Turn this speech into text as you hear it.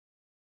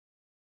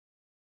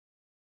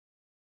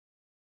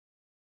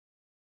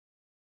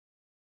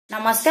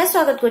नमस्कार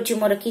स्वागत करुच्ची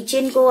मोर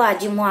किचन को।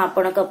 आज मु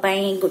आपणक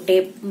गोटे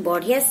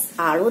बढ़िया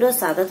आलूर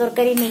सादा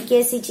तरकारी नहीं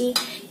आसी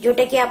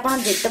जोटा कि आप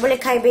जिते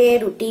खाइबे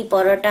रुटी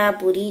परोटा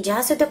पूरी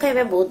जहाँ सहित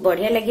खाइबे बहुत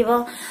बढ़िया लगे।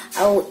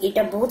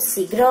 आटा बहुत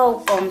शीघ्र और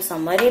कम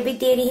समय भी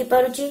तैयारी हो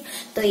पारुची।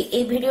 तो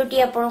ये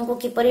भिडियोटी आपको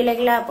किपरि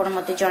लगला आपण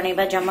मते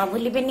जणैबा जमा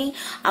भूलिबेनी।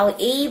 आ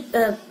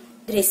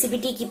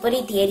रेसिपीटी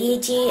किपरि तैयारी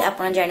होची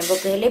आपण जानबो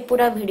कहले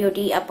पूरा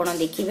भिडियोटी आपण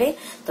देखिबे।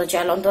 तो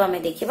चलंतु आमे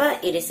देखिबा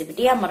ए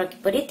रेसिपीटी हमर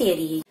किपरि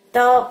तैयारी होई।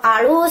 तो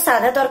आलू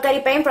सादा तरकारी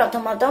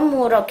प्रथमतः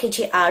मु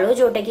रखी आलू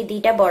जोटा कि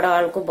दीटा बड़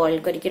आलू को बॉइल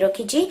करके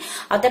रखी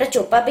आ तार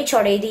चोपा भी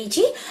छड़े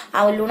देइछि।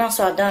 आ लुण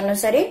स्वाद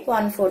अनुसार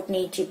 1/4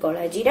 नहीं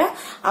कला जीरा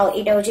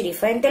आटा हूँ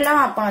रिफाइन तेल।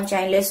 आप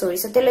चाहिए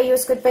सोरिष तेल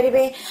यूज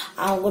करेंगे।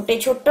 गोटे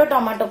छोट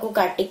टमाटो को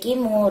काटिकी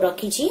मु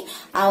रखी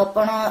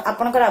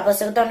आपणकर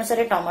आवश्यकता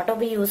अनुसार टमाटो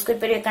भी यूज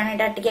करेंगे कारण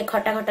यहाँ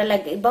खटा खटा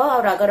लगे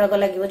और राग राग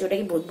लगे जोटा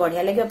कि बहुत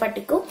बढ़िया लगे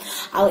पार्टी को।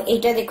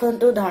 आटा देखु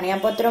धनिया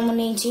पत्र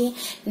मुझे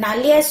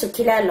नालिया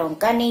सुखिला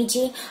लंका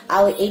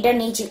एटा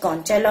नहीं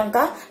कंचा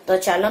लंका। तो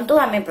चलतु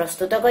आमे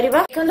प्रस्तुत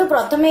करवा। देखो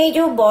प्रथम ये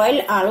जो बॉयल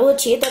आलू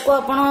अच्छी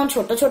आप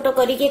छोट छोट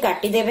करके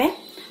काटिदेवे।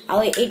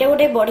 आटा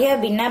गोटे बढ़िया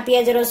बिना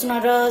पियाज रसुन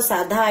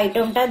साधा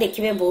आइटम टा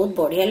देखिए बहुत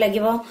बढ़िया लगे।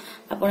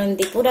 आप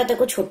पूरा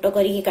छोट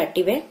करके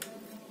काटिबे।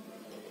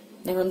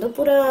 देखो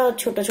पूरा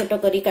छोट छोट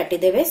कर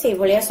काटिदेवे से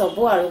भाया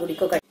सब आलू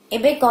गुड़िक।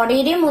 एबे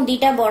कड़ाई रे मु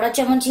 2 बड़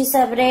चमच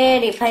हिसाब रे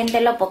रिफाइन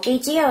तेल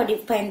पकेइछि और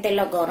रिफाइन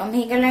तेल गरम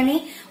हो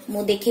गलानी।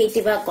 मु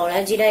देखैतिबा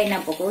कला जीरा इना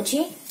पकोछि,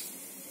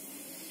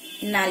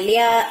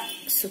 नालिया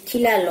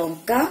सुखिला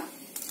लंका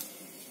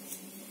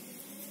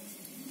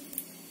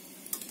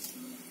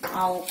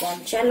आउ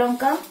कंचा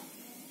लंका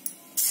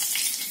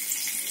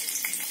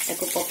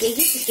ताको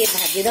पकेइछि टिके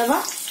भाजी दबा।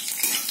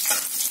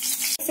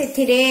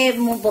 सेथिरे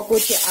मु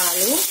पकोछि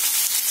आलू।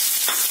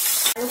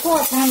 आलू को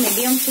अपन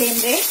मीडियम फ्लेम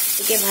रे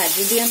टिके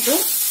भाजी दियंतु।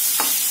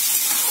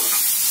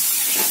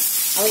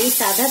 और ये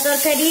साधा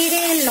तरकारी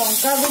रे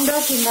लंका गुंड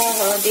किंबा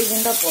हळदी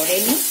गुंड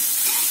पड़ेनी।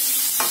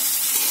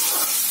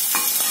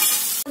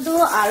 तो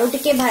आलू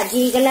टिके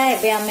भाजी गला।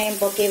 एबे आमे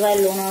पकेवा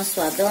लुण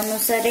स्वाद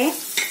अनुसार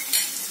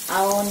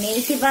आउ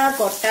नेथिबा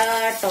कटा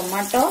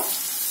टमाटो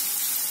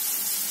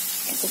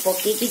एको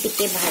पकेकी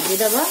टिके भाजी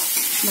दबा।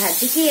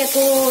 भाजी की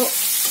एको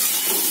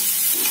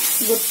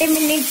गोटे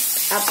मिनिट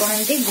आपण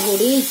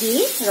घोड़ी की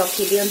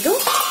रखी दियंतु।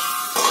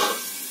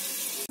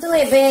 तो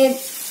एबे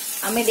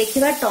आमे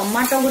देखिबा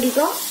टमाटो गुड़िक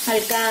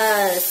हल्का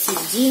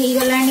सिझी ही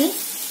गलानी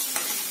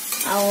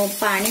आउ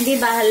पानी भी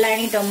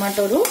बाहरलानी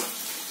टमाटो रु।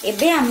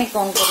 एबे आमे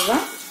कौन करबा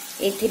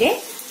एथिरे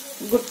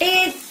गोटे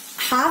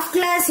हाफ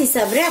ग्लास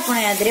हिसाब रे आपण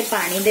यादरे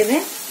पानी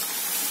देबे।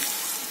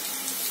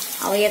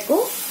 आउ याको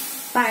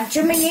 5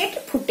 मिनिट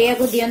फुटेया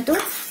को दियंतु।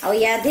 आउ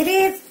यादरे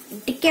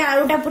टिके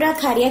आलूटा पूरा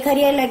खारिया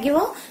खारिया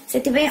लागिवो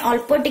सेतिबे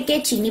अल्प टिके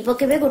चीनी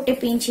पकेबे गोटे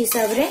पिंच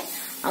हिसाब रे।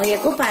 आउ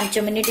याको 5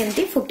 मिनिट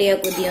एमती फुटेया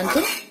को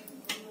दियंतु।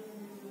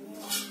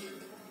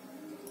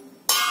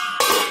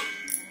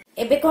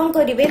 एबे कौन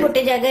करिवे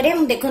गोटे जगह रे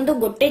देखंतु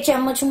गोटे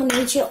चामच मु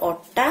नेछि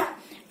अट्टा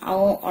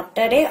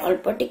अट्टा रे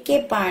अल्प टिके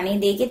पानी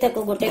देकी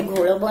ताको गोटे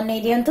घोल बनै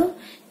दियंतु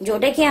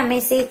जोटा कि आमे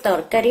से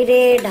तरकारी रे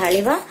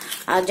ढालिबा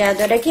आ जा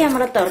द्वारा कि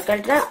हमर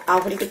तरकारीटा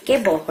आहुरी टिके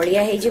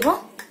बहलिया हे जिवो।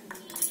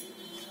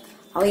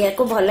 आ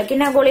याको भल कि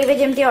ना गोळेबे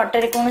जेमति अट्टा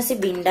रे कोनोसी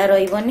बिंडा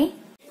रहिबनी।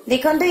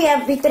 देखंतु या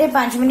भितरे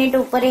 5 मिनिट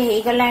ऊपर हे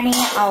गलानी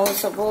आ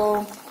सब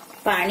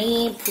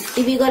पानी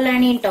फुटी भी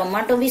गलानी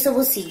टमाटो भी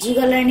सब सिझी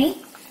गलानी।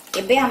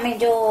 एबे हमें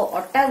जो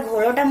अट्टा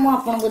घोलटा मु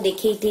आपनको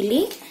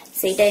देखैतिली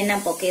सेटा एना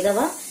पके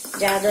दबा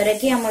जा द्वारा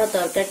कि हमर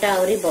तरकारीटा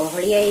आउरी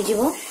बहलिया हे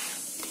जिवो।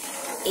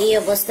 ए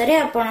अवस्था रे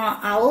आपण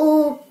आउ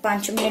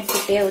 5 मिनिट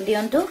फुटे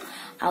दियंतु।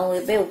 आउ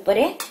एबे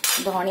ऊपरे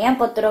धनिया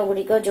पत्र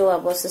गुड़िक जो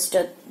अवशिष्ट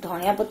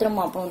धनिया पत्र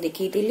मु आपनको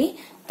देखैतिली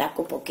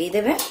ताको पके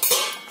देबे।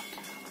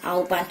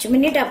 आउ 5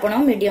 मिनिट आपण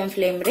मीडियम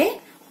फ्लेम रे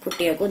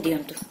फुटिया को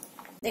दियंतु।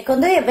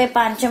 देखंतु एबे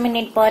 5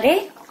 मिनिट परे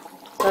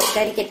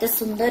तरकारी केते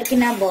सुंदर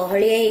किना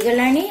बहलिया हो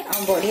गलानी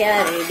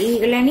बढ़िया रेडी हो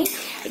गलानी।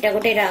 एटा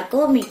गोटे राग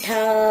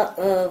मीठा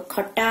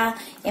खट्टा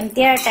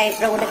एमतिया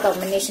टाइप रो गोटे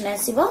कॉम्बिनेशन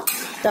आसीबो।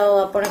 तो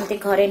आपण एमती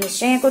घरे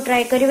निश्चय को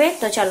ट्राई करिवे।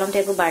 तो चलंतु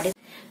एको बाडी।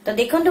 तो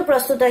देखंतु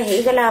प्रस्तुत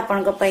हे गला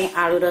आपनक पई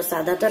आलूर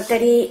सादा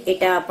तरकारी।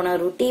 एटा आपण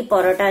रुटी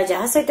परोटा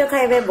जहाँ सहित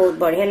खाइबे बहुत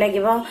बढ़िया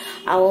लागिबो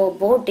आ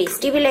बहुत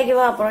टेस्टी भी लागिबो।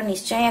 आपण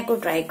निश्चय एको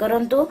ट्राई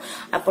करंतु।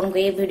 आपनको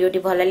ये वीडियोटी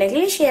भल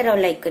लागले शेयर और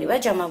लाइक करबा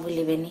जमा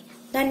भूलिबेनी।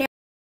 धन्यवाद।